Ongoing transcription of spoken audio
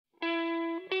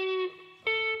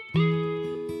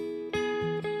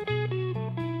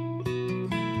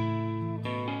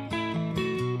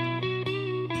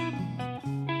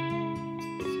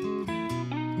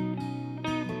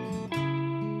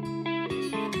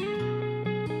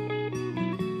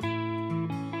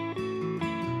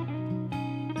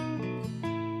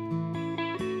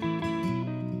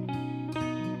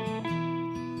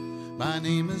My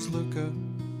name is Luca.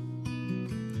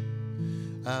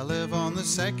 I live on the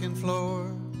second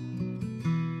floor.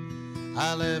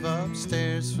 I live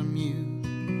upstairs from you.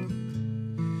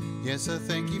 Yes, I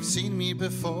think you've seen me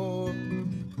before.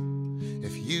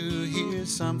 If you hear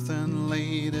something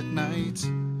late at night,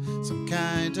 some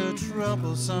kind of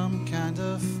trouble, some kind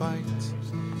of fight,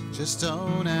 just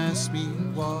don't ask me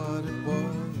what it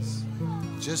was.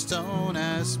 Just don't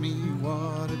ask me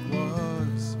what it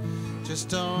was. Just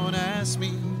don't ask me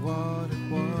what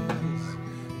it was.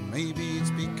 Maybe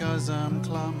it's because I'm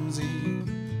clumsy.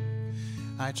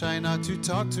 I try not to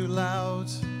talk too loud.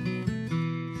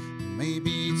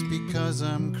 Maybe it's because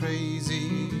I'm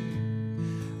crazy.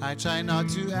 I try not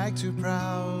to act too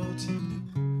proud.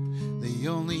 They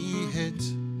only hit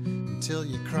until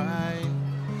you cry.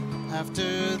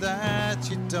 After that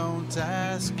you don't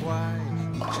ask why.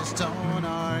 You just don't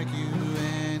argue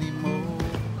anymore.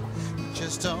 You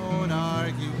just don't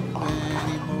argue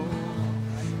anymore.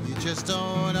 You just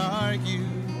don't argue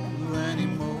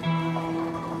anymore.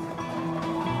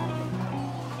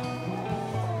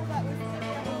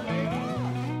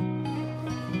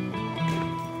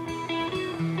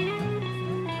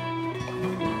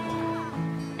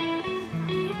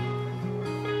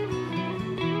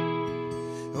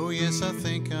 Oh yes, I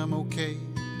think I'm okay.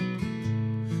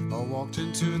 I walked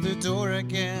into the door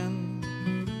again,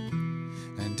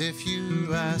 and if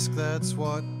you ask, that's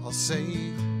what I'll say.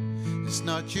 It's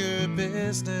not your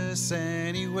business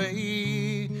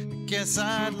anyway. I guess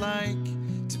I'd like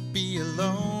to be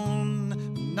alone.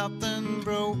 Nothing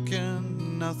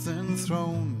broken, nothing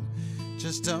thrown.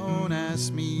 Just don't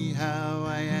ask me how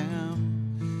I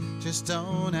am. Just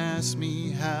don't ask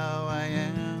me how I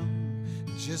am.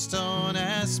 Just don't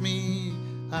ask me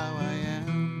how I am.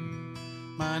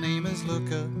 My name is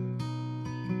Luca.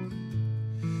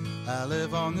 I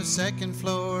live on the second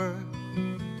floor.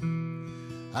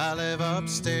 I live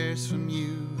upstairs from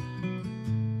you.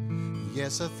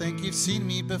 Yes, I think you've seen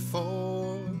me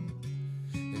before.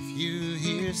 If you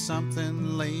hear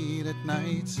something late at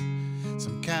night,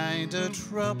 some kind of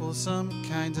trouble, some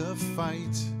kind of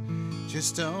fight,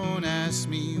 just don't ask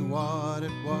me what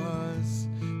it was.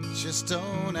 Just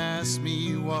don't ask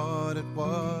me what it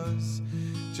was.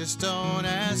 Just don't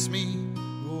ask me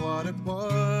what it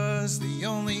was. They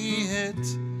only hit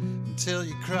until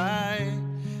you cry.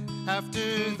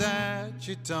 After that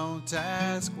you don't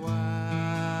ask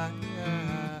why.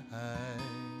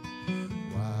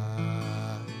 Why?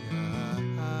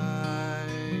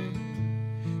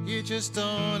 You just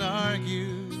don't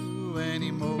argue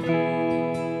anymore.